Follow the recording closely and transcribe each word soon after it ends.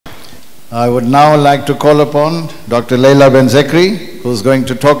I would now like to call upon Dr. Laila Benzekri, who's going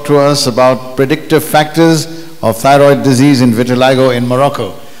to talk to us about predictive factors of thyroid disease in vitiligo in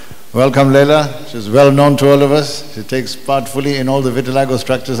Morocco. Welcome, Laila. She's well known to all of us. She takes part fully in all the vitiligo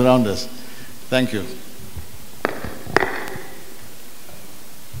structures around us. Thank you.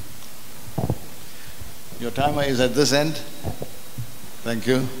 Your timer is at this end. Thank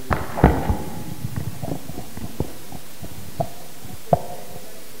you.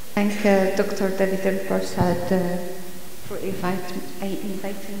 Thank Dr. David El-Prasad for inviting me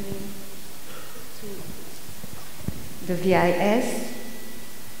to the VIS.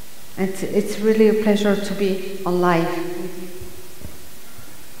 And it's really a pleasure to be on live with you.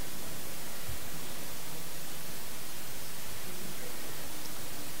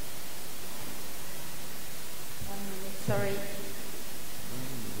 Sorry.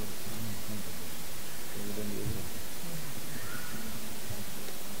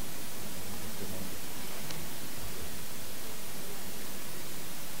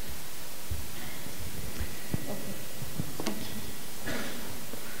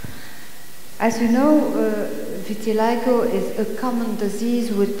 As you know, vitiligo is a common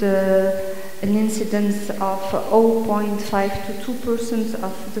disease with an incidence of 0.5 to 2%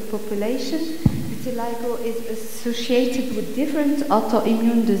 of the population. Vitiligo is associated with different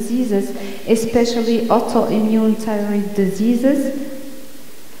autoimmune diseases, especially autoimmune thyroid diseases.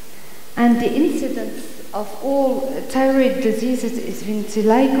 And the incidence of all thyroid diseases is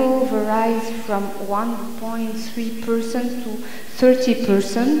vitiligo varies from 1.3% to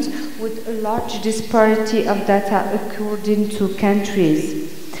 30%, with a large disparity of data according to countries.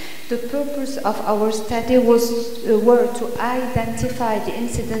 The purpose of our study were to identify the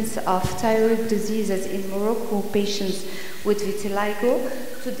incidence of thyroid diseases in Morocco patients with vitiligo,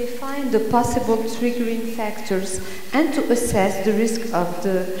 to define the possible triggering factors, and to assess the risk of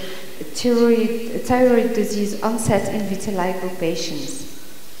the thyroid disease onset in vitiligo patients.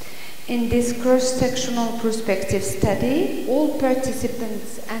 In this cross-sectional prospective study, all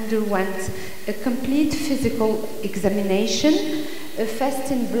participants underwent a complete physical examination, a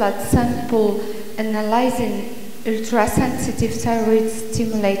fasting blood sample analyzing ultrasensitive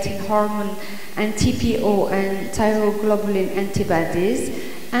thyroid-stimulating hormone and TPO and thyroglobulin antibodies,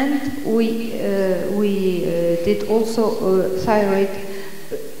 and we did also thyroid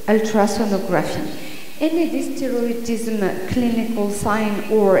ultrasonography. Any dysthyroidism clinical sign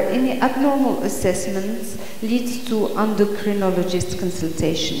or any abnormal assessments leads to endocrinologist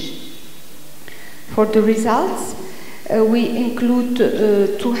consultation. For the results, we include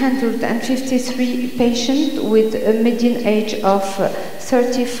 253 patients with a median age of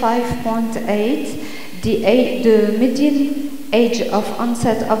 35.8. The median age of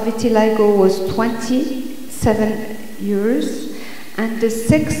onset of vitiligo was 27 years. And the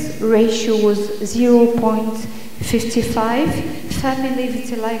sex ratio was 0.55. Family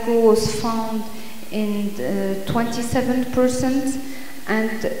vitiligo was found in 27%,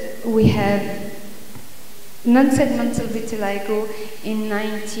 and we have non-segmental vitiligo in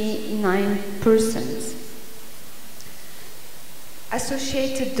 99%.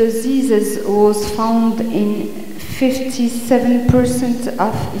 Associated diseases was found in 57%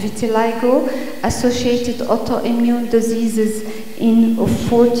 of vitiligo, associated autoimmune diseases in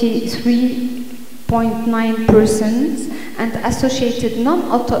 43.9%, and associated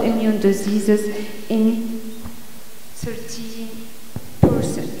non-autoimmune diseases in 13%.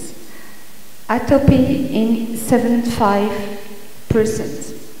 Atopy in 75%.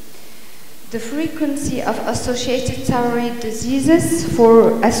 The frequency of associated thyroid diseases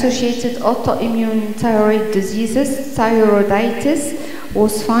for associated autoimmune thyroid diseases, thyroiditis,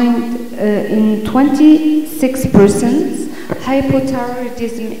 was found in 26%,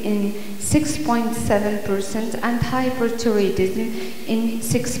 hypothyroidism in 6.7%, and hyperthyroidism in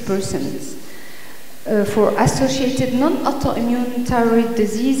 6%. For associated non-autoimmune thyroid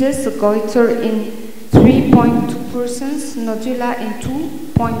diseases, goiter in 3.2%, nodula in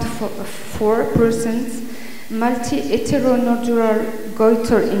 2.4%, multi-heteronodular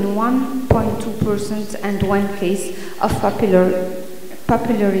goiter in 1.2%, and one case of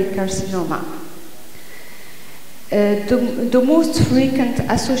papillary carcinoma. The most frequent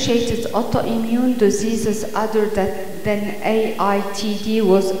associated autoimmune diseases other than AITD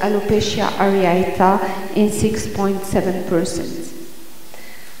was alopecia areata in 6.7%.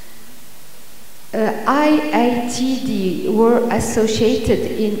 IITD were associated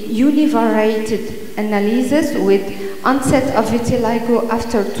in univariated analysis with onset of vitiligo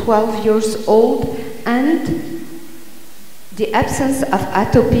after 12 years old and the absence of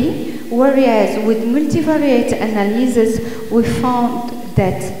atopy, whereas with multivariate analysis we found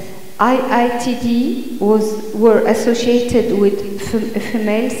that IITD were associated with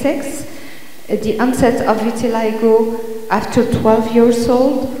female sex, the onset of vitiligo after 12 years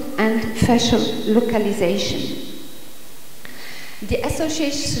old, and facial localization. The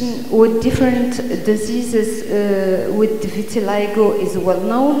association with different diseases with vitiligo is well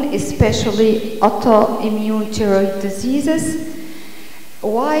known, especially autoimmune thyroid diseases.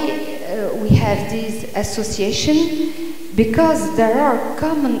 Why we have this association? Because there are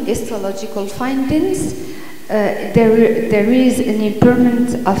common histological findings. There is an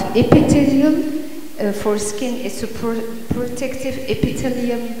impairment of epithelium. For skin, it's a protective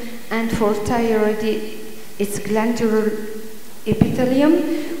epithelium, and for thyroid, it's glandular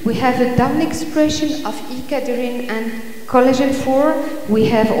epithelium. We have a down expression of E-cadherin and collagen 4. We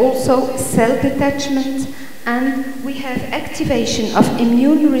have also cell detachment, and we have activation of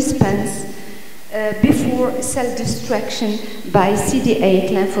immune response before cell destruction by CD8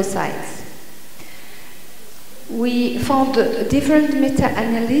 lymphocytes. We found different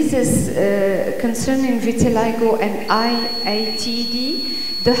meta-analyses concerning vitiligo and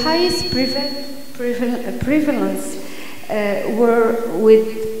IITD. The highest prevalence were with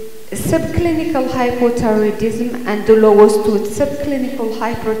subclinical hypothyroidism, and the lowest with subclinical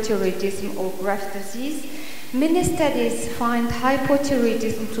hyperthyroidism or graft disease. Many studies find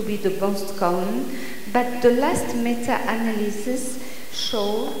hypothyroidism to be the most common, but the last meta-analysis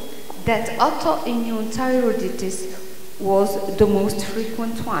showed that autoimmune thyroiditis was the most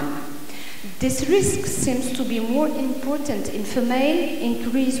frequent one. This risk seems to be more important in female,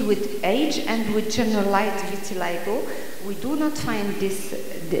 increase with age and with generalized vitiligo. We do not find this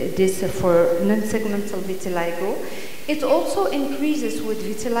for non-segmental vitiligo. It also increases with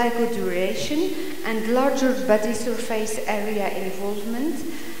vitiligo duration and larger body surface area involvement.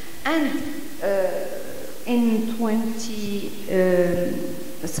 And in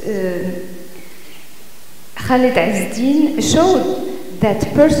Khalid Azzdin showed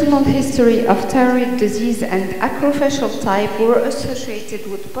that personal history of thyroid disease and acrofacial type were associated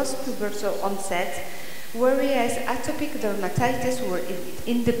with post-pubertal onset, whereas atopic dermatitis were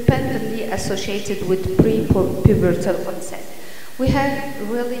independently associated with pre-pubertal onset. We have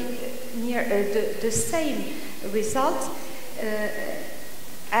really near the same result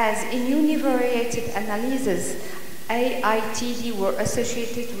as in univariated analyses. IITD were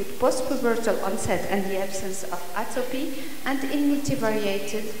associated with post-pubertal onset and the absence of atopy, and in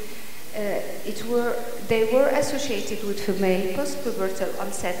multivariated, they were associated with female post-pubertal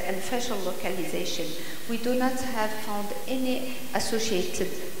onset and facial localization. We do not have found any associated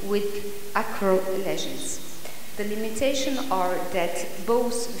with acro lesions. The limitations are that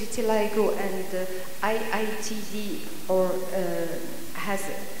both vitiligo and IITD has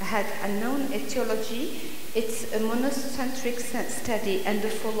had unknown etiology. It's a monocentric study, and the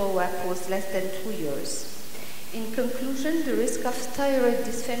follow-up was less than 2 years. In conclusion, the risk of thyroid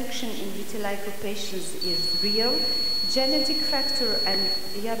dysfunction in vitiligo patients is real. Genetic factor and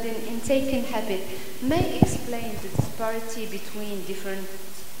iodine intake and habit may explain the disparity between different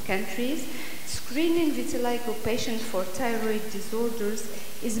countries. Screening vitiligo patients for thyroid disorders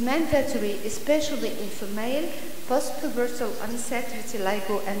is mandatory, especially in female, post-pubertal onset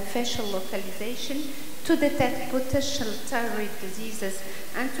vitiligo and facial localization, to detect potential thyroid diseases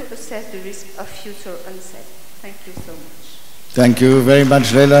and to assess the risk of future onset. Thank you so much. Thank you very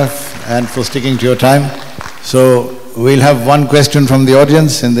much, Laila, and for sticking to your time. So we'll have one question from the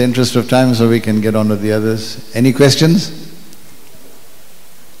audience in the interest of time so we can get on with the others. Any questions?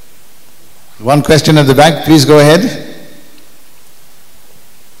 One question at the back, please go ahead.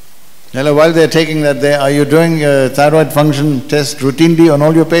 Laila, while they're taking that there, are you doing a thyroid function test routinely on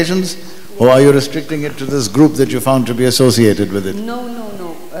all your patients? Or are you restricting it to this group that you found to be associated with it? No.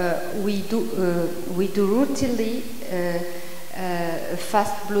 We do routinely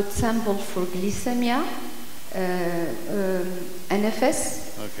fast blood sample for glycemia,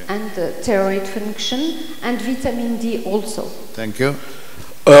 NFS, okay, and thyroid function, and vitamin D also. Thank you.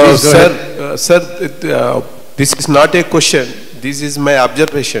 Sir, this is not a question. This is my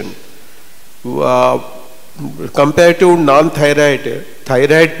observation. Compared to non-thyroid,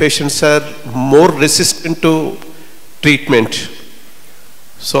 thyroid patients are more resistant to treatment.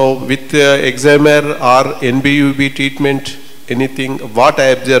 So with Examer or NBUB treatment, anything, what I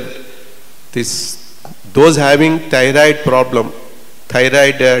observed, those having thyroid problem,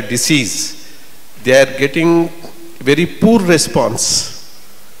 thyroid disease, they are getting very poor response.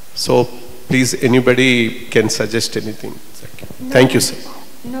 So please, anybody can suggest anything. Thank you, sir.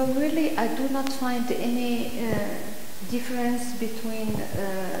 No, really, I do not find any difference between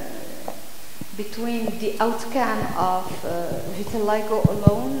between the outcome of vitiligo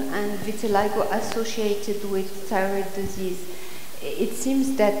alone and vitiligo associated with thyroid disease. It seems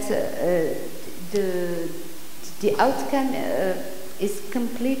that the outcome is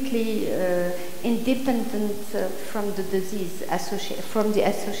completely independent from the disease, from the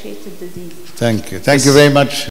associated disease. Thank you. Thank you very much.